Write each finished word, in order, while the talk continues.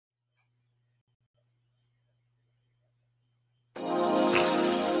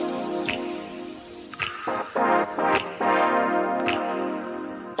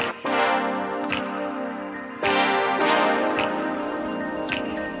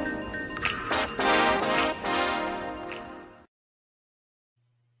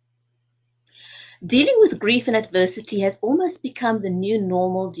Dealing with grief and adversity has almost become the new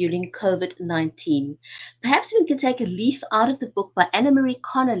normal during COVID-19. Perhaps we can take a leaf out of the book by Annemarie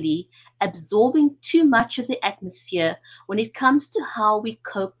Connolly, Absorbing Too Much of the Atmosphere when it comes to how we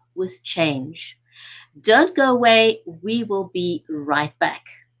cope with change. Don't go away, we will be right back.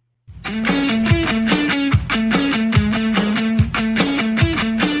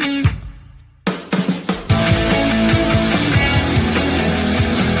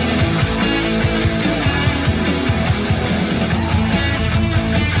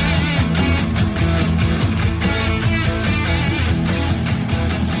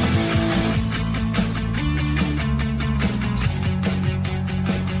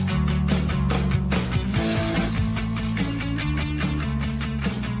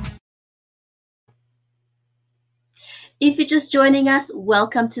 If you're just joining us,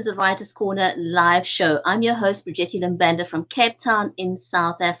 welcome to the Writers' Corner live show. I'm your host, Brigitte Limbanda from Cape Town in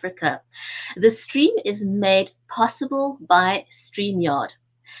South Africa. The stream is made possible by StreamYard.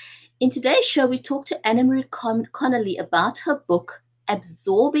 In today's show, we talk to Annemarie Connolly about her book,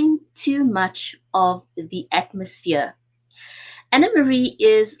 Absorbing Too Much of the Atmosphere. Annemarie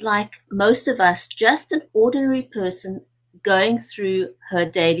is, like most of us, just an ordinary person going through her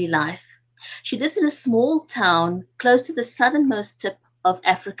daily life. She lives in a small town close to the southernmost tip of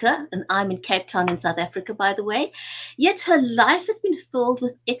Africa, and I'm in Cape Town in South Africa, by the way. Yet her life has been filled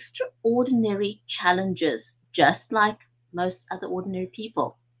with extraordinary challenges, just like most other ordinary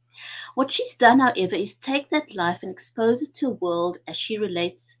people. What she's done, however, is take that life and expose it to a world as she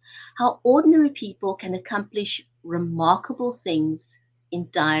relates how ordinary people can accomplish remarkable things in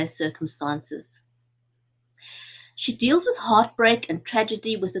dire circumstances. She deals with heartbreak and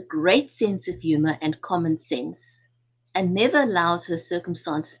tragedy with a great sense of humor and common sense, and never allows her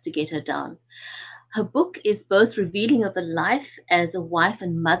circumstances to get her down. Her book is both revealing of a life as a wife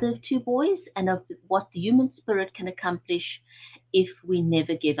and mother of two boys, and of what the human spirit can accomplish if we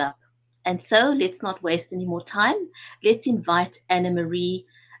never give up. And so let's not waste any more time. Let's invite Annemarie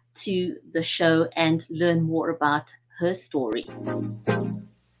to the show and learn more about her story.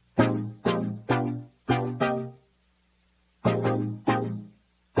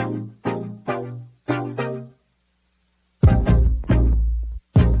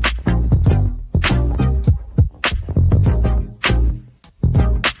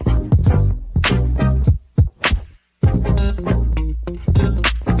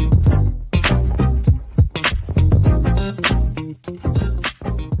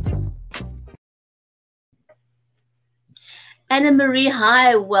 Annemarie,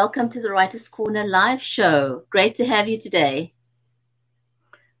 hi, welcome to the Writers' Corner live show. Great to have you today.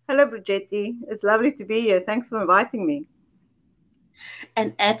 Hello, Brigitte. It's lovely to be here. Thanks for inviting me.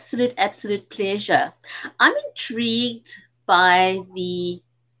 An absolute pleasure. I'm intrigued by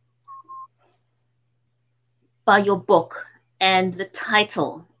your book and the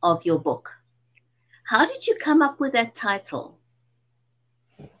title of your book. How did you come up with that title?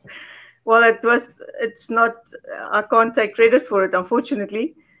 Well, it's not, I can't take credit for it,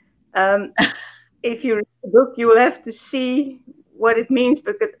 unfortunately. If you read the book, you will have to see what it means,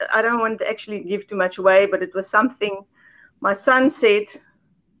 because I don't want to actually give too much away, but it was something my son said,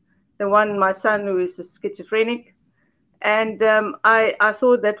 my son who is a schizophrenic, and I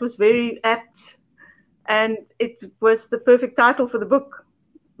thought that was very apt, and it was the perfect title for the book,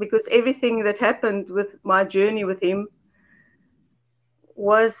 because everything that happened with my journey with him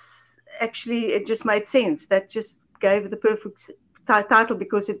was actually, it just made sense. That just gave the perfect title,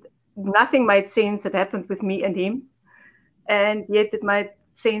 because nothing made sense that happened with me and him, and yet it made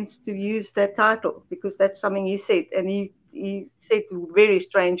sense to use that title, because that's something he said, and he said very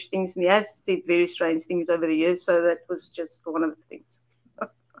strange things, and he has said very strange things over the years, so that was just one of the things.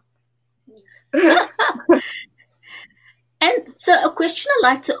 And so a question I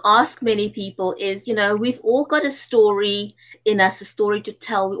like to ask many people is, we've all got a story in us, a story to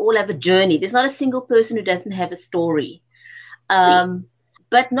tell. We all have a journey. There's not a single person who doesn't have a story.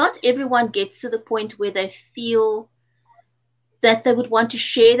 But not everyone gets to the point where they feel that they would want to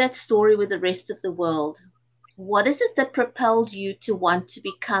share that story with the rest of the world. What is it that propelled you to want to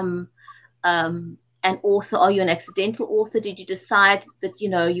become an author? Are you an accidental author? Did you decide that,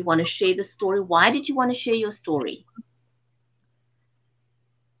 you want to share the story? Why did you want to share your story?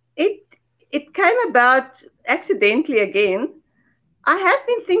 It came about accidentally again. I have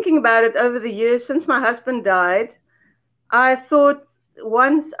been thinking about it over the years since my husband died. I thought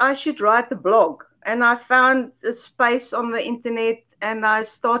once I should write a blog, and I found a space on the internet, and I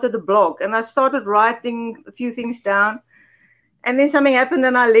started a blog, and I started writing a few things down, and then something happened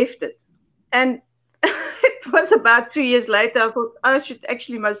and I left it. And it was about 2 years later, I thought I should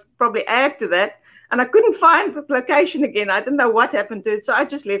actually most probably add to that And I couldn't find the location again. I didn't know what happened to it. So I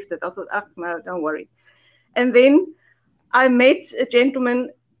just left it. I thought, oh, no, don't worry. And then I met a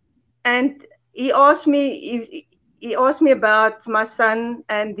gentleman, and he asked me about my son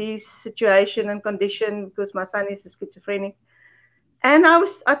and his situation and condition, because my son is a schizophrenic. And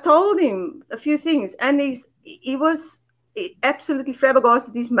I told him a few things, and he was absolutely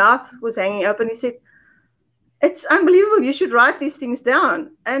flabbergasted. His mouth was hanging open. He said, "It's unbelievable. You should write these things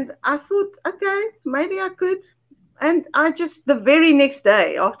down." And I thought, okay, maybe I could. And I just, the very next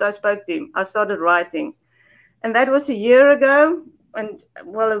day after I spoke to him, I started writing. And that was a year ago, and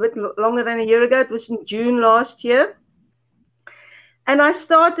well, a bit longer than a year ago. It was in June last year. And I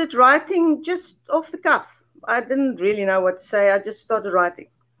started writing just off the cuff. I didn't really know what to say. I just started writing.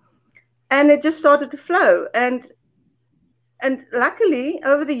 And it just started to flow. And luckily,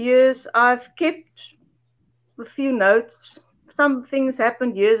 over the years, I've kept a few notes. Some things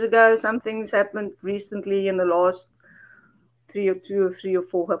happened years ago. Some things happened recently in the last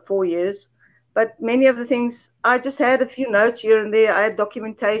 4 years. But many of the things, I just had a few notes here and there. I had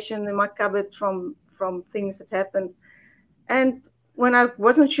documentation in my cupboard from things that happened. And when I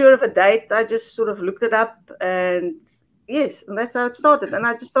wasn't sure of a date, I just sort of looked it up, and yes, and that's how it started. And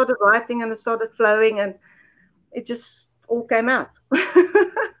I just started writing, and it started flowing, and it just all came out.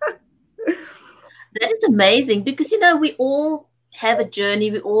 That is amazing, because, you know, we all have a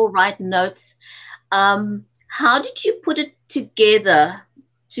journey. We all write notes. How did you put it together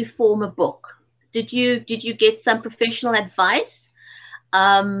to form a book? Did you get some professional advice?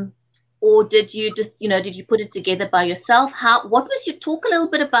 Or did you just, you know, did you put it together by yourself? What was your, talk a little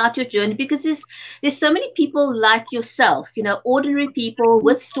bit about your journey, because there's so many people like yourself, you know, ordinary people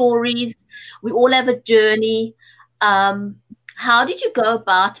with stories. We all have a journey. How did you go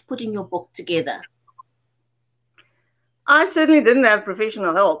about putting your book together? I certainly didn't have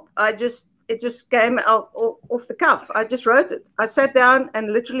professional help. It just came out off the cuff. I just wrote it. I sat down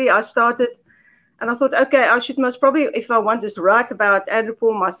and literally I started, and I thought, okay, I should most probably, if I want to write about Andrew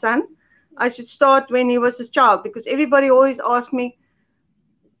Paul, my son, I should start when he was a child, because everybody always asked me,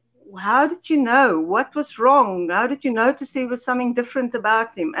 how did you know? What was wrong? How did you notice there was something different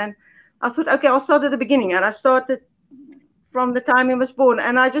about him? And I thought, okay, I'll start at the beginning. And I started from the time he was born.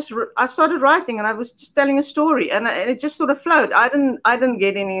 And I started writing, and I was just telling a story, and it just sort of flowed. I didn't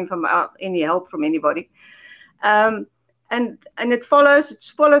get any help from anybody. And it's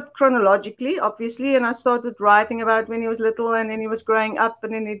followed chronologically, obviously. And I started writing about when he was little, and then he was growing up,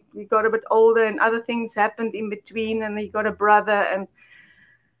 and then he got a bit older, and other things happened in between, and he got a brother,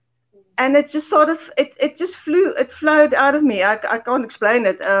 and it just sort of it just flowed out of me. I can't explain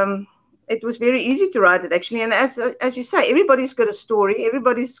it. It was very easy to write it, actually. And as you say, everybody's got a story,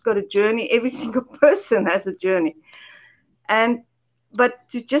 everybody's got a journey, every single person has a journey. But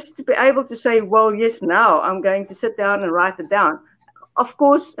to be able to say, well, yes, now I'm going to sit down and write it down. Of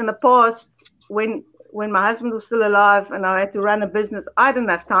course, in the past, when my husband was still alive and I had to run a business, I didn't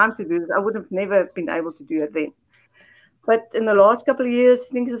have time to do this. I would have never been able to do it then. But in the last couple of years,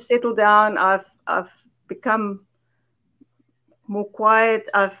 things have settled down. I've become more quiet.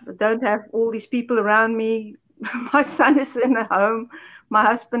 I don't have all these people around me. My son is in a home. My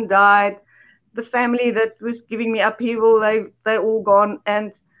husband died. The family that was giving me upheaval, they're all gone.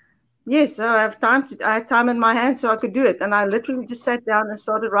 And yes, so I had time in my hands, so I could do it. And I literally just sat down and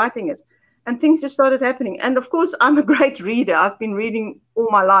started writing it. And things just started happening. And of course, I'm a great reader. I've been reading all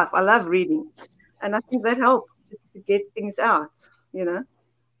my life. I love reading. And I think that helps to get things out, you know.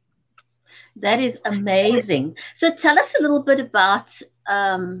 That is amazing. So tell us a little bit about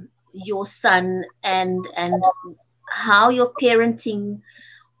your son and how your parenting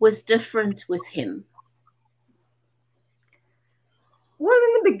was different with him. Well,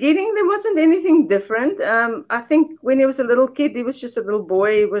 in the beginning, there wasn't anything different. I think when he was a little kid, he was just a little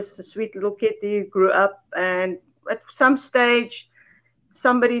boy. He was a sweet little kid. He grew up, and at some stage,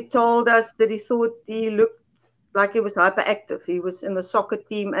 somebody told us that he thought he looked like he was hyperactive. He was in the soccer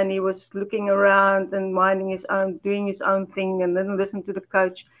team, and he was looking around and minding his own, doing his own thing, and didn't listen to the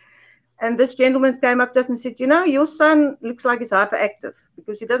coach. And this gentleman came up to us and said, you know, your son looks like he's hyperactive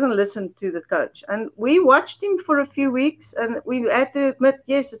because he doesn't listen to the coach. And we watched him for a few weeks, and we had to admit,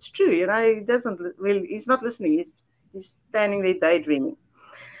 yes, it's true. You know, he doesn't really, he's not listening. He's standing there daydreaming.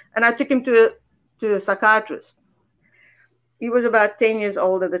 And I took him to a psychiatrist. He was about 10 years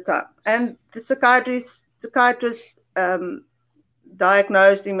old at the time. And the psychiatrist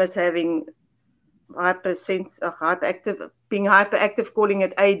diagnosed him as having being hyperactive, calling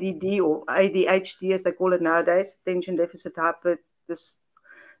it ADD or ADHD as they call it nowadays, attention deficit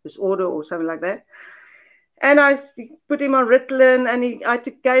disorder or something like that. And I put him on Ritalin, and I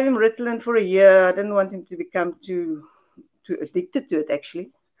gave him Ritalin for a year. I didn't want him to become too addicted to it,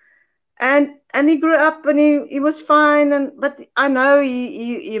 actually. And he grew up, and he was fine. But I know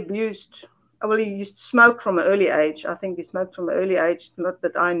he abused. Well, he used to smoke from an early age. I think he smoked from an early age. Not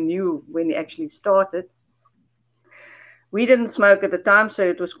that I knew when he actually started. We didn't smoke at the time, so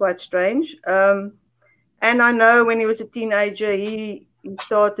it was quite strange. And I know when he was a teenager, he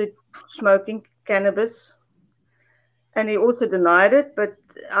started smoking cannabis. And he also denied it, but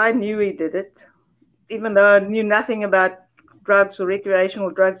I knew he did it. Even though I knew nothing about drugs or recreational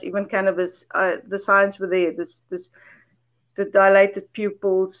drugs, even cannabis, the signs were there. The dilated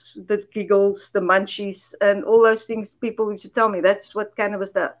pupils, the giggles, the munchies, and all those things people used to tell me. That's what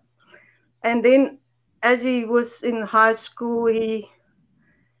cannabis does. And then as he was in high school, he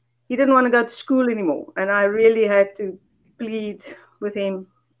didn't want to go to school anymore. And I really had to plead with him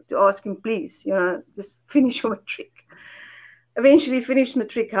to ask him, please, just finish your matric. Eventually finished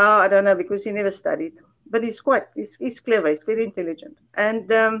matric. How, I don't know, because he never studied. But he's clever, he's very intelligent. And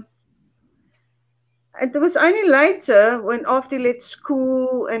it was only later, when after he left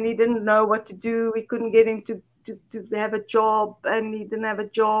school and he didn't know what to do, we couldn't get him to have a job, and he didn't have a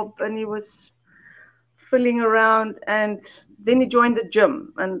job, and he was filling around, and then he joined the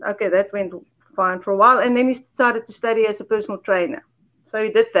gym, and okay, that went fine for a while, and then he started to study as a personal trainer. So he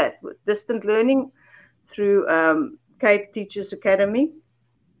did that with distant learning through Cape Teachers Academy,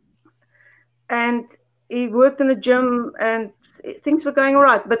 and he worked in the gym, and things were going all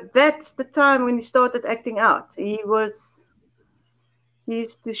right. But that's the time when he started acting out. He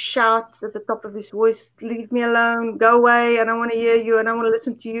used to shout at the top of his voice, leave me alone, go away, I don't want to hear you, I don't want to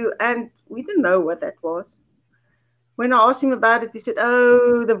listen to you. And we didn't know what that was. When I asked him about it, he said,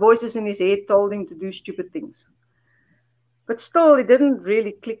 oh, the voices in his head told him to do stupid things. But still, it didn't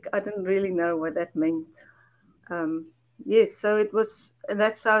really click. I didn't really know what that meant. Yes, so it was, and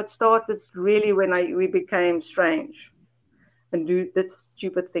that's how it started, really, when we became strange and did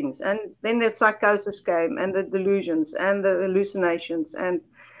stupid things. And then the psychosis came, and the delusions, and the hallucinations, and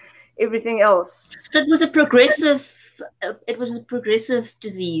everything else. So it was a progressive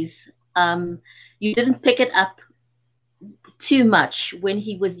disease. You didn't pick it up too much when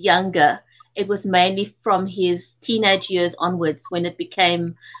he was younger. It was mainly from his teenage years onwards when it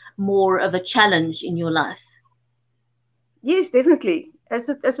became more of a challenge in your life. Yes, definitely. As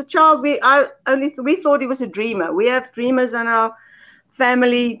a child, we thought he was a dreamer. We have dreamers in our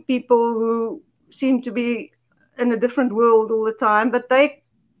family, people who seem to be in a different world all the time, but they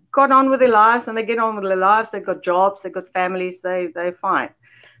got on with their lives, and they get on with their lives. They got jobs, they got families, they're fine.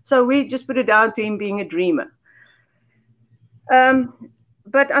 So we just put it down to him being a dreamer.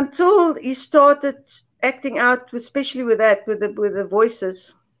 But until he started acting out, especially with the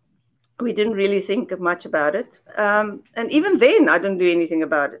voices, we didn't really think much about it. And even then, I didn't do anything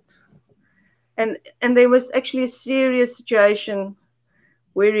about it. And there was actually a serious situation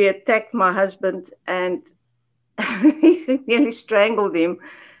where he attacked my husband, and he nearly strangled him.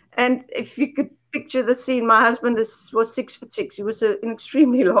 And if you could picture the scene, my husband was 6'6". He was an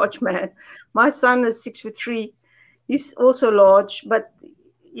extremely large man. My son is 6'3". He's also large, but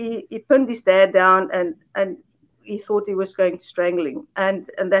he pinned his dad down, and he thought he was going to strangle him. And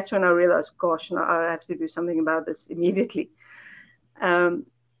that's when I realized, gosh, now I have to do something about this immediately,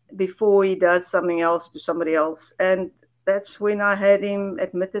 before he does something else to somebody else. And that's when I had him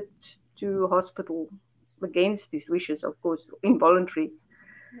admitted to hospital against his wishes, of course, involuntary.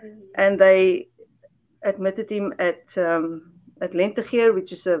 Mm-hmm. And they admitted him at Lentegeur,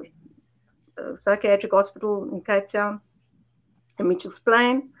 which is a psychiatric hospital in Cape Town, in Mitchell's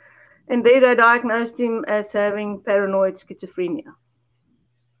Plain. And there they diagnosed him as having paranoid schizophrenia.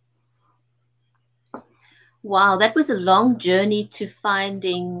 Wow, that was a long journey to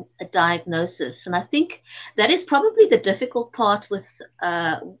finding a diagnosis. And I think that is probably the difficult part with,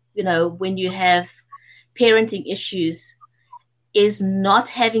 when you have parenting issues, is not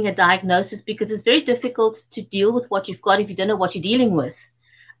having a diagnosis, because it's very difficult to deal with what you've got if you don't know what you're dealing with,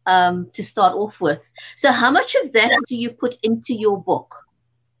 to start off with. So how much of that do you put into your book?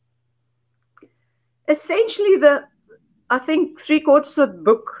 Essentially, I think 3/4 of the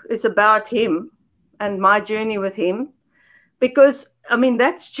book is about him and my journey with him, because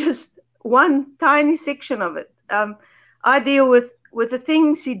that's just one tiny section of it. I deal with the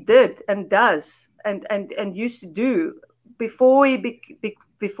things he did and does and used to do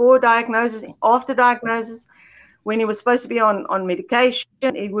before diagnosis, after diagnosis, when he was supposed to be on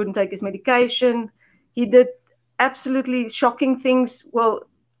medication. He wouldn't take his medication. He did absolutely shocking things. Well,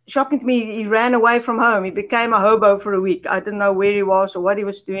 shocking to me. He ran away from home. He became a hobo for a week. I didn't know where he was or what he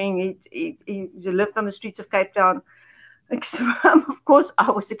was doing. He lived on the streets of Cape Town. Of course,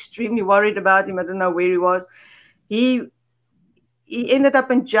 I was extremely worried about him. I don't know where he was. He ended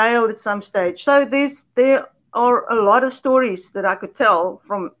up in jail at some stage. So there are a lot of stories that I could tell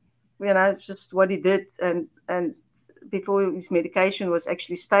from, just what he did and before his medication was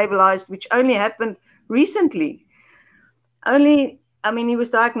actually stabilized, which only happened recently. He was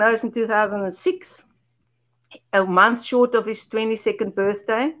diagnosed in 2006, a month short of his 22nd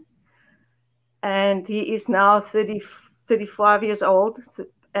birthday. And he is now 35 years old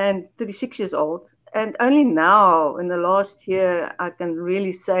and 36 years old. And only now, in the last year, I can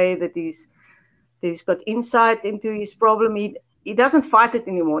really say that he's got insight into his problem. He doesn't fight it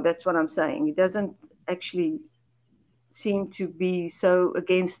anymore. That's what I'm saying. He doesn't actually seem to be so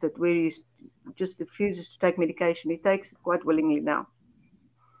against it, where he just refuses to take medication. He takes it quite willingly now.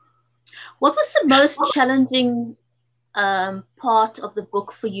 What was the most challenging part of the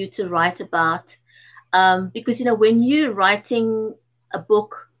book for you to write about? Because, when you're writing a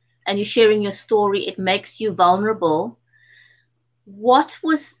book and you're sharing your story, it makes you vulnerable.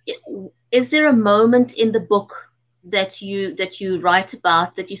 Is there a moment in the book that you write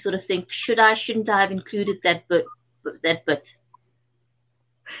about that you sort of think, shouldn't I have included that bit?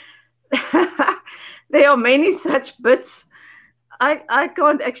 There are many such bits. I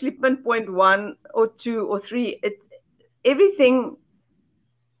can't actually pinpoint one or two or three. Everything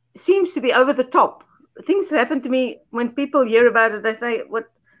seems to be over the top. Things that happen to me, when people hear about it, they say, "What?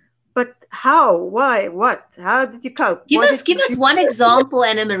 But how? Why? What? How did you cope?" Give us one example,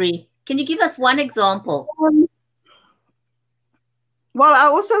 Annemarie. Can you give us one example? Well, I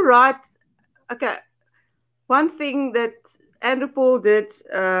also write. Okay, one thing that Andrew Paul did.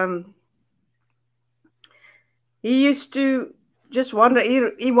 He used to just wander.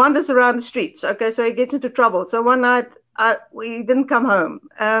 He wanders around the streets. Okay, so he gets into trouble. So one night, he didn't come home.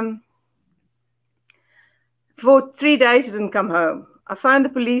 For 3 days, he didn't come home. I phoned the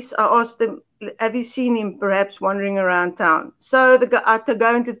police. I asked them, "Have you seen him perhaps wandering around town?" So I had to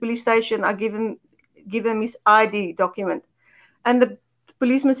go into the police station. I give him his ID document. And the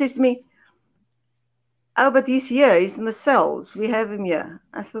policeman says to me, "Oh, but he's here. He's in the cells. We have him here."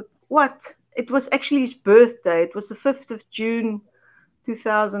 I thought, what? It was actually his birthday. It was the 5th of June,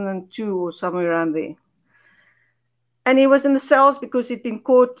 2002 or somewhere around there. And he was in the cells because he'd been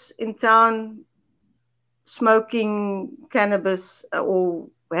caught in town smoking cannabis or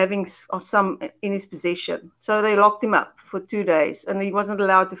having some in his possession. So they locked him up for 2 days and he wasn't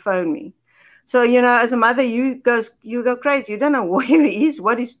allowed to phone me. So, as a mother, you go crazy. You don't know where he is,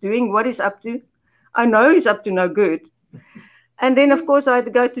 what he's doing, what he's up to. I know he's up to no good. And then, of course, I had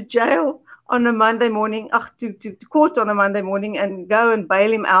to go to jail on a Monday morning, to court on a Monday morning and go and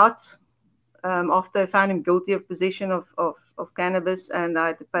bail him out after they found him guilty of possession of cannabis, and I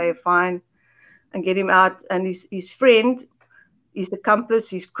had to pay a fine and get him out. And his friend, his accomplice,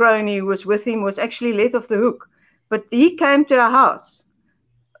 his crony who was with him was actually let off the hook. But he came to our house.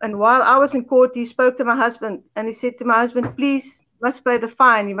 And while I was in court, he spoke to my husband. And he said to my husband, "Please, you must pay the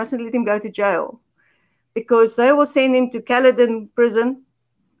fine. You mustn't let him go to jail. Because they will send him to Caledon prison,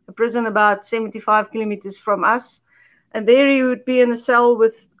 a prison about 75 kilometers from us. And there he would be in a cell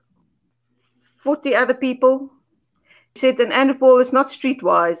with 40 other people." He said, and Andrew Paul is not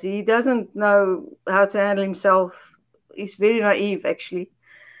streetwise. He doesn't know how to handle himself. He's very naive, actually.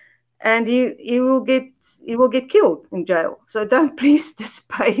 And he will get killed in jail. So don't please just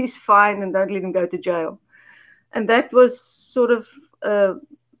pay his fine and don't let him go to jail. And that was sort of,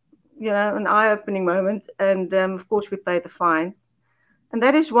 an eye-opening moment. And of course, we paid the fine. And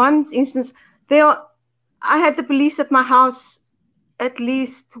that is one instance. I had the police at my house at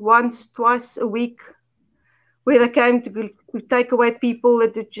least twice a week, where they came to take away people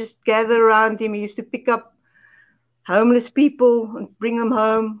that would just gather around him. He used to pick up homeless people and bring them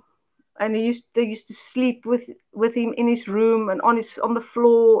home. And they used to sleep with him in his room and on the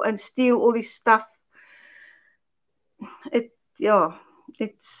floor and steal all his stuff.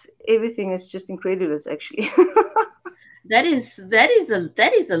 Everything is just incredulous, actually. That is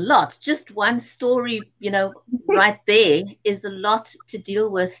a lot. Just one story, right there is a lot to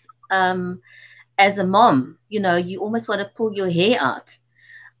deal with. As a mom, you almost want to pull your hair out.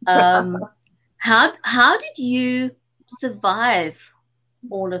 How did you survive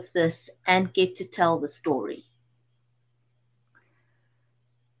all of this and get to tell the story?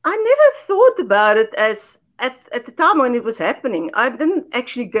 I never thought about it as at the time when it was happening. I didn't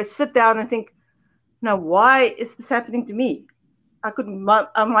actually go sit down and think, "Now, why is this happening to me?"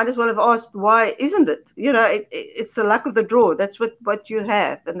 I might as well have asked, why isn't it? It's the luck of the draw. That's what you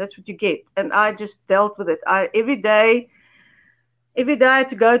have, and that's what you get. And I just dealt with it. Every day I had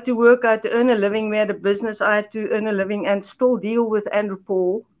to go to work. I had to earn a living. We had a business. I had to earn a living and still deal with Andrew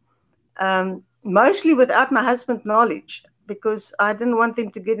Paul, mostly without my husband's knowledge, because I didn't want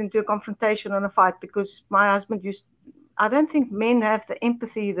him to get into a confrontation and a fight, because my husband I don't think men have the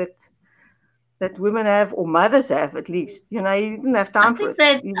empathy that women have, or mothers have, at least. You didn't have time for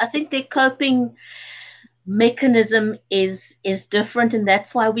it. I think their coping mechanism is different, and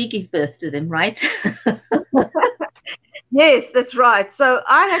that's why we give birth to them, right? Yes, that's right. So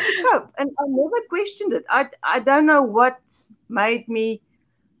I had to cope, and I never questioned it. I don't know what made me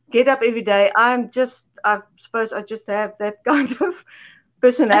get up every day. I suppose I just have that kind of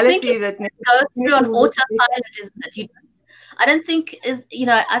personality that goes through on autopilot, isn't it? I don't think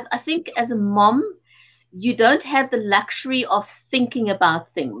I think as a mom, you don't have the luxury of thinking about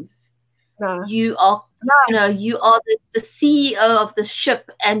things. No. You are, you are the CEO of the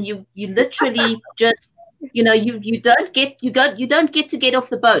ship, and you literally just, you don't get to get off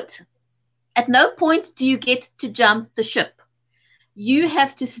the boat. At no point do you get to jump the ship. You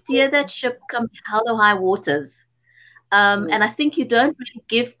have to steer that ship come hell or high waters. And I think you don't really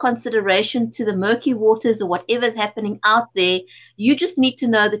give consideration to the murky waters or whatever's happening out there. You just need to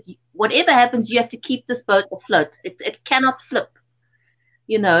know that whatever happens, you have to keep this boat afloat. It cannot flip,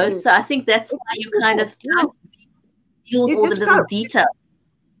 So I think that's why you kind of deal with all the little details.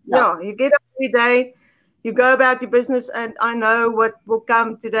 Yeah, you get up every day, you go about your business, and I know what will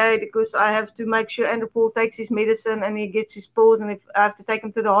come today, because I have to make sure Andrew Paul takes his medicine and he gets his pills, and if I have to take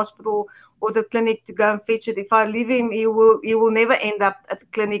him to the hospital or the clinic to go and fetch it, if I leave him, he will never end up at the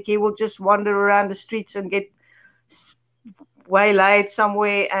clinic. He will just wander around the streets and get waylaid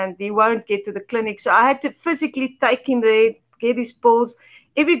somewhere, and he won't get to the clinic. So I had to physically take him there, get his pills.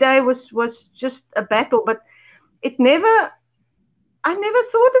 Every day was just a battle, but I never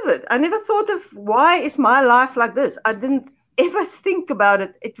thought of it. I never thought of, why is my life like this? I didn't ever think about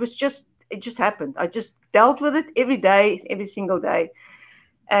it. It just happened. I just dealt with it every day, every single day,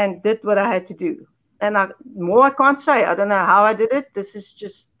 and did what I had to do. And more I can't say. I don't know how I did it. This is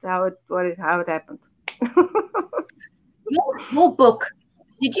just how it happened. Your book,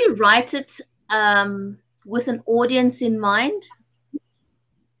 did you write it with an audience in mind?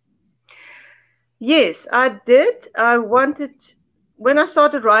 Yes, I did. When I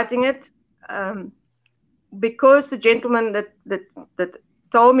started writing it, because the gentleman that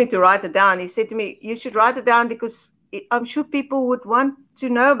told me to write it down, he said to me, you should write it down, because I'm sure people would want to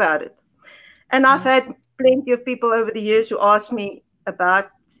know about it. And I've had plenty of people over the years who asked me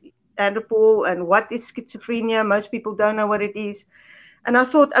about Andrew Paul and what is schizophrenia. Most people don't know what it is. And I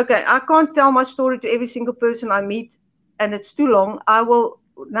thought, okay, I can't tell my story to every single person I meet, and it's too long. I will,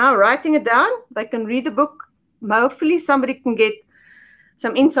 now writing it down, they can read the book. Hopefully somebody can get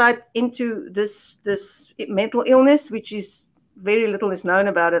some insight into this mental illness, which is very little is known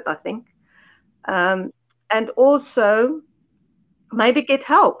about it, I think. And also maybe get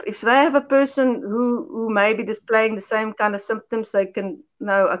help. If they have a person who may be displaying the same kind of symptoms, they can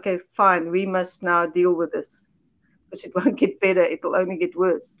know, okay, fine, we must now deal with this, because it won't get better, it will only get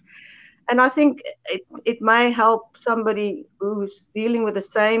worse. And I think it may help somebody who's dealing with the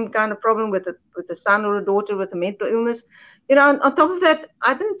same kind of problem with a son or a daughter with a mental illness. On top of that,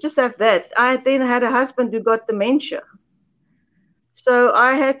 I didn't just have that. I then had a husband who got dementia. So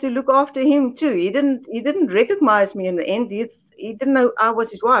I had to look after him too. He didn't recognize me in the end. He didn't know I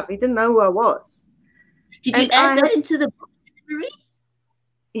was his wife. He didn't know who I was. Did you add that into the book, Annemarie?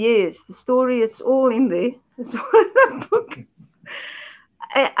 Yes, the story, it's all in there. It's all in the book.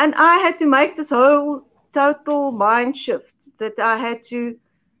 And I had to make this whole total mind shift, that I had to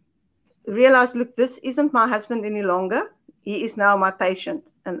realize, look, this isn't my husband any longer. He is now my patient,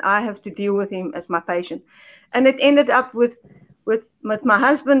 and I have to deal with him as my patient. And it ended up with my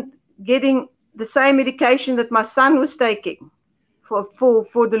husband getting the same medication that my son was taking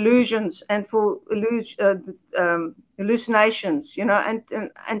for delusions and for hallucinations,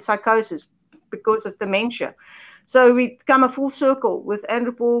 and psychosis because of dementia. So we come a full circle with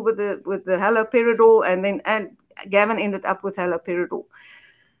Andrew Paul with the haloperidol, and Gavin ended up with haloperidol.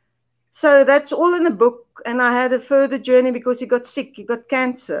 So that's all in the book. And I had a further journey because he got sick. He got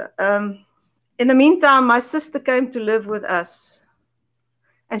cancer. In the meantime, my sister came to live with us,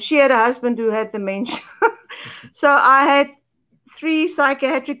 and she had a husband who had dementia. So I had 3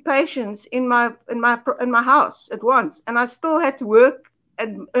 psychiatric patients in my house at once, and I still had to work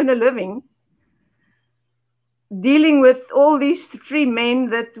and earn a living, dealing with all these 3 men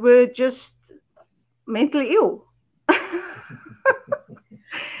that were just mentally ill.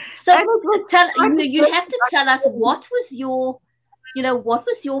 So And it was tell quite you have to tell us, what was your, what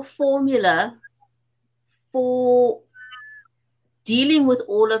was your formula for dealing with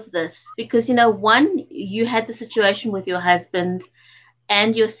all of this? Because, one, you had the situation with your husband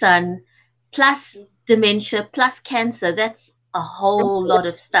and your son, plus dementia, plus cancer. That's a whole lot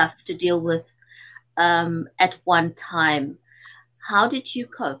of stuff to deal with at one time. How did you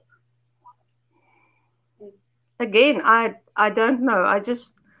cope? again, I don't know.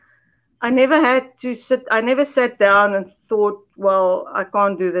 I never had to sit. I never sat down and thought, well, I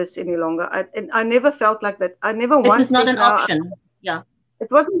can't do this any longer. I never felt like that. I never It was once not said an no. option. Yeah.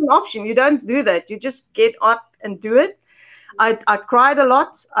 It wasn't an option. You don't do that. You just get up and do it. I cried a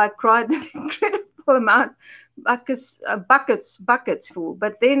lot. I cried an incredible amount, buckets full.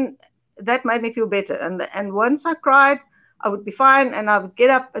 But then that made me feel better. And once I cried, I would be fine, and I would get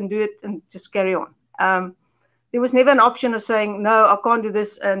up and do it and just carry on. There was never an option of saying no, I can't do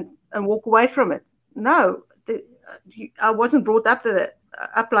this, and walk away from it. No, I wasn't brought up to that,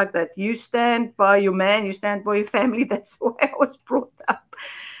 up like that. You stand by your man, you stand by your family. That's the way I was brought up,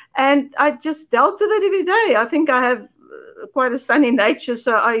 and I just dealt with it every day. I think I have quite a sunny nature,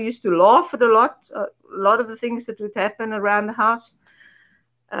 so I used to laugh at a lot of the things that would happen around the house.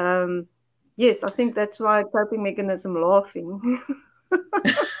 Yes, I think that's why coping mechanism, laughing.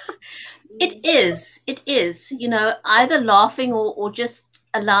 It is. It is. Either laughing or just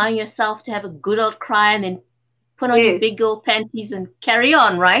allowing yourself to have a good old cry and then put on your Yes. big girl panties and carry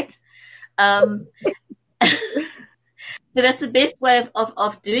on, right? So that's the best way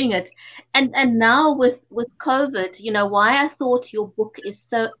of doing it. And now with COVID, why I thought your book is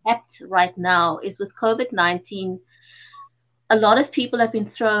so apt right now is with COVID-19, a lot of people have been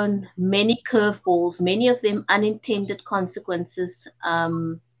thrown many curveballs, many of them unintended consequences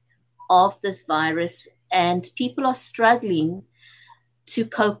of this virus, and people are struggling to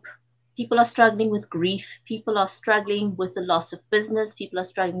cope. People are struggling with grief. People are struggling with the loss of business. People are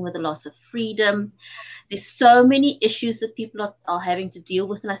struggling with the loss of freedom. There's so many issues that people are having to deal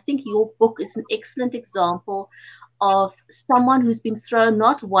with. And I think your book is an excellent example of someone who's been thrown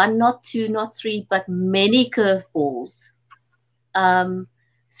not one, not two, not three, but many curveballs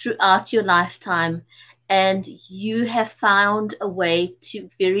throughout your lifetime. And you have found a way to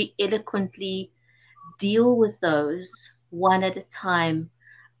very eloquently deal with those one at a time.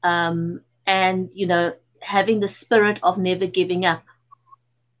 And, having the spirit of never giving up,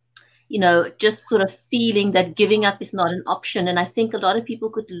 just sort of feeling that giving up is not an option. And I think a lot of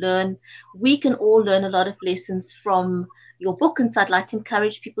people we can all learn a lot of lessons from your book. And so I'd like to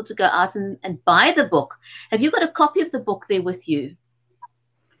encourage people to go out and buy the book. Have you got a copy of the book there with you?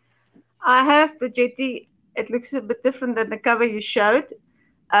 I have, Brigetti. It looks a bit different than the cover you showed.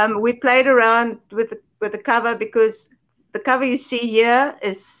 We played around with the cover because the cover you see here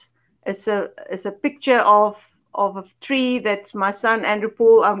is a picture of a tree that my son Andrew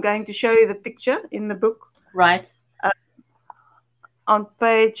Paul. I'm going to show you the picture in the book. Right. On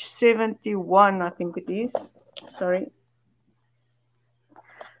page 71, I think it is. Sorry.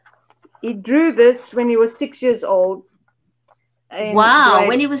 He drew this when he was 6 years old. Wow,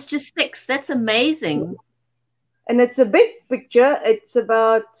 when he was just 6. That's amazing. And it's a big picture. It's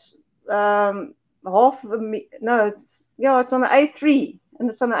about half of me. No, it's on an A3, and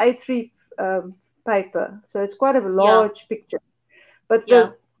it's on an A3 paper. So it's quite a large picture. But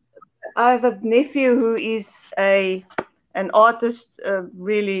I have a nephew who is an artist, a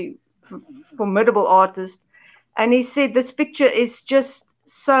really formidable artist, and he said this picture is just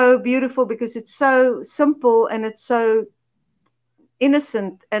so beautiful because it's so simple and it's so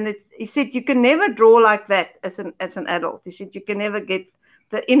innocent. And he said you can never draw like that as an adult. He said you can never get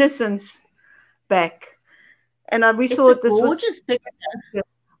the innocence back. And we thought this was gorgeous picture.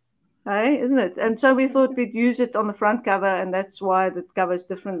 Hey, isn't it? And so we thought we'd use it on the front cover, and that's why the cover is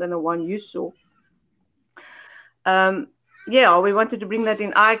different than the one you saw. We wanted to bring that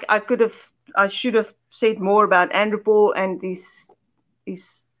in. I should have said more about Andrew Paul and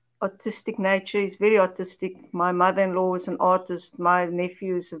his artistic nature. He's very artistic. My mother-in-law was an artist. My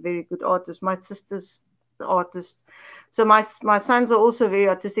nephew is a very good artist. My sister's the artist. So my sons are also very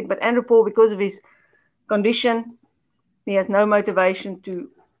artistic. But Andrew Paul, because of his condition, he has no motivation to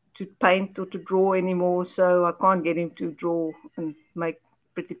paint or to draw anymore. So I can't get him to draw and make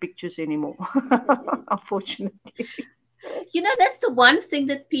pretty pictures anymore, unfortunately. That's the one thing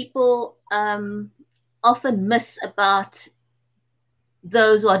that people often miss about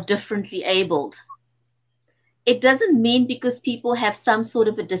those who are differently abled. It doesn't mean because people have some sort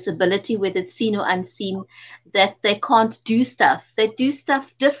of a disability, whether it's seen or unseen, that they can't do stuff. They do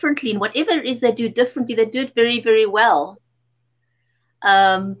stuff differently, and whatever it is they do differently, they do it very, very well.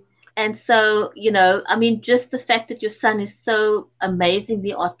 And so, you know, I mean, just the fact that your son is so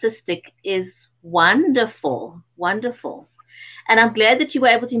amazingly artistic is wonderful, wonderful. And I'm glad that you were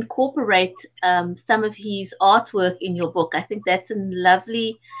able to incorporate some of his artwork in your book. I think that's a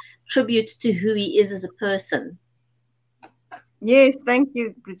lovely tribute to who he is as a person. Yes, thank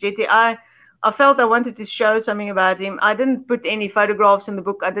you, Brigitte. I felt I wanted to show something about him. I didn't put any photographs in the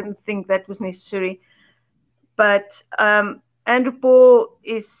book. I didn't think that was necessary. But Andrew Paul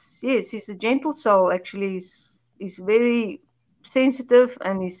is, yes, he's a gentle soul. Actually, he's very sensitive,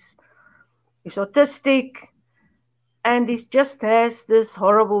 and he's autistic, and he just has this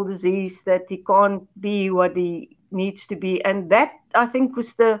horrible disease that he can't be what he needs to be. And that, I think,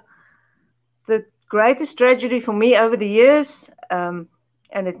 was the greatest tragedy for me over the years, and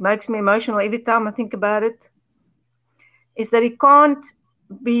it makes me emotional every time I think about it, is that he can't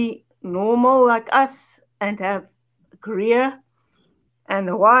be normal like us and have a career and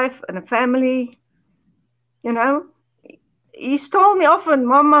a wife and a family. You know, he's told me often,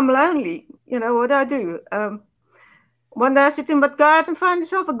 Mom, I'm lonely. You know, what do I do? One day I said to him, but go out and find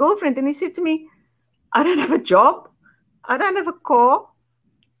yourself a girlfriend. And he said to me, I don't have a job. I don't have a car.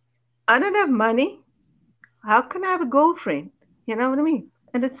 I don't have money. How can I have a girlfriend? You know what I mean?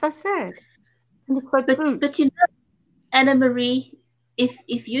 And it's so sad. And it's so true. But you know, Annemarie,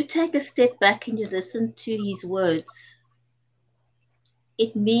 if you take a step back and you listen to his words,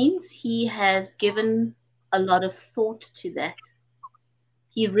 it means he has given a lot of thought to that.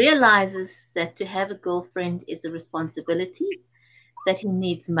 He realizes that to have a girlfriend is a responsibility, that he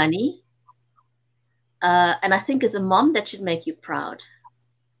needs money. And I think as a mom, that should make you proud.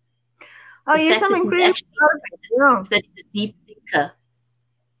 Oh, yes, I'm incredibly proud. That he's a deep thinker.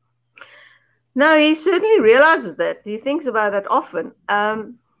 No, he certainly realizes that. He thinks about that often.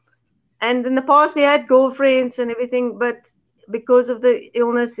 And in the past, he had girlfriends and everything, but because of the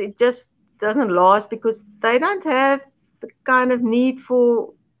illness, it just doesn't last, because they don't have the kind of need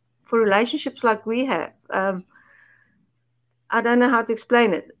for relationships like we have. I don't know how to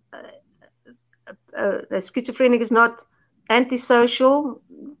explain it. A schizophrenic is not antisocial.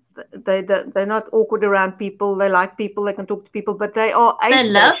 They're not awkward around people. They like people. They can talk to people, but they are asocial. They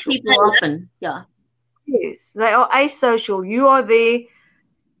love people often. Yeah. Yes, they are asocial. You are there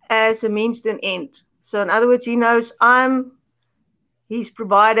as a means to an end. So in other words, he knows I'm his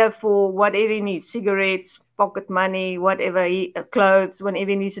provider for whatever he needs: cigarettes, pocket money, whatever, clothes,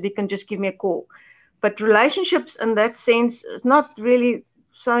 whenever he needs it, he can just give me a call. But relationships in that sense is not really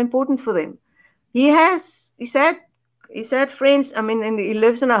so important for them. He's had friends. I mean, and he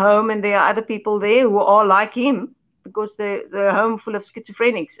lives in a home, and there are other people there who are like him, because they're a home full of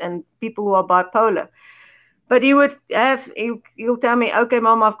schizophrenics and people who are bipolar. But he'll tell me, okay,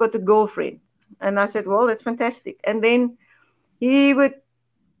 Mom, I've got a girlfriend. And I said, well, that's fantastic. And then he would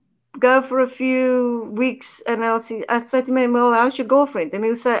go for a few weeks, and I say to him, well, how's your girlfriend? And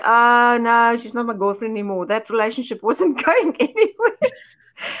he'll say, no, she's not my girlfriend anymore. That relationship wasn't going anywhere,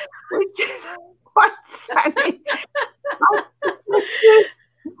 which is quite funny.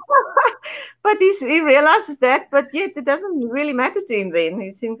 But he realizes that, but yet it doesn't really matter to him then.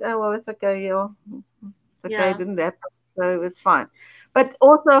 He thinks, oh, well, it's okay, yeah. It's okay, it didn't happen, so it's fine. But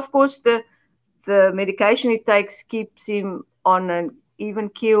also, of course, the medication he takes keeps him on an even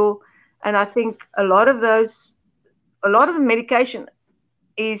keel. And I think a lot of the medication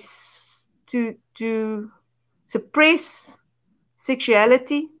is to suppress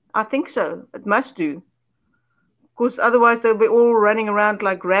sexuality. I think so. It must do. Because otherwise they'll be all running around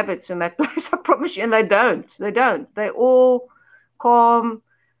like rabbits in that place, I promise you. And they don't. They're all calm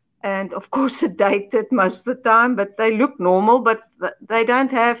and, of course, sedated most of the time, but they look normal, but they don't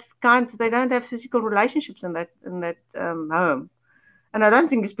have physical relationships in that home. And I don't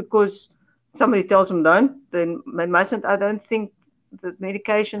think it's because somebody tells them they mustn't. I don't think the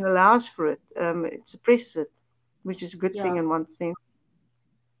medication allows for it. It suppresses it, which is a good thing in one sense.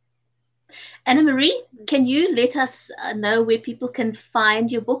 Annemarie, can you let us know where people can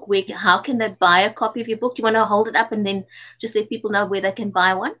find your book? How can they buy a copy of your book? Do you want to hold it up and then just let people know where they can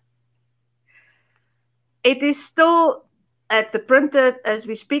buy one? It is still at the printer as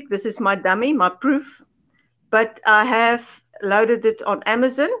we speak. This is my dummy, my proof. But I have loaded it on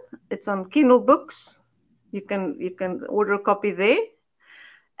Amazon. It's on Kindle Books. You can order a copy there.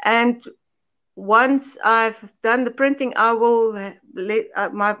 And once I've done the printing, I will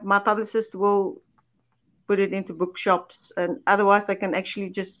my publicist will put it into bookshops, and otherwise they can actually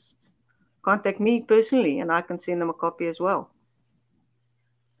just contact me personally, and I can send them a copy as well.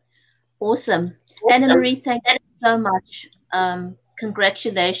 Awesome. Annemarie, thank you so much.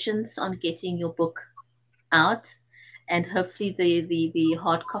 Congratulations on getting your book out. and hopefully the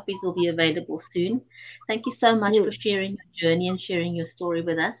hard copies will be available soon. Thank you so much for Yes. sharing your journey and sharing your story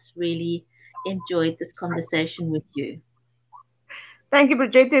with us. Really enjoyed this conversation with you. Thank you,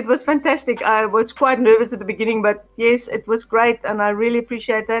 Bridget. It was fantastic. I was quite nervous at the beginning, but yes, it was great, and I really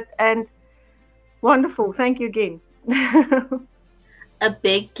appreciate that. And wonderful. Thank you again. A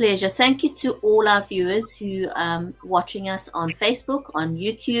big pleasure. Thank you to all our viewers who watching us on Facebook, on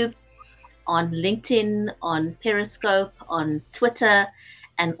YouTube, on LinkedIn, on Periscope, on Twitter,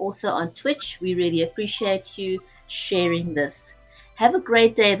 and also on Twitch. We really appreciate you sharing this. Have a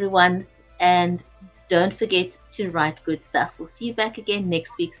great day, everyone, and don't forget to write good stuff. We'll see you back again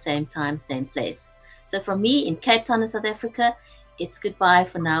next week, same time, same place. So from me in Cape Town, South Africa, it's goodbye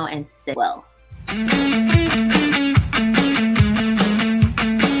for now and stay well.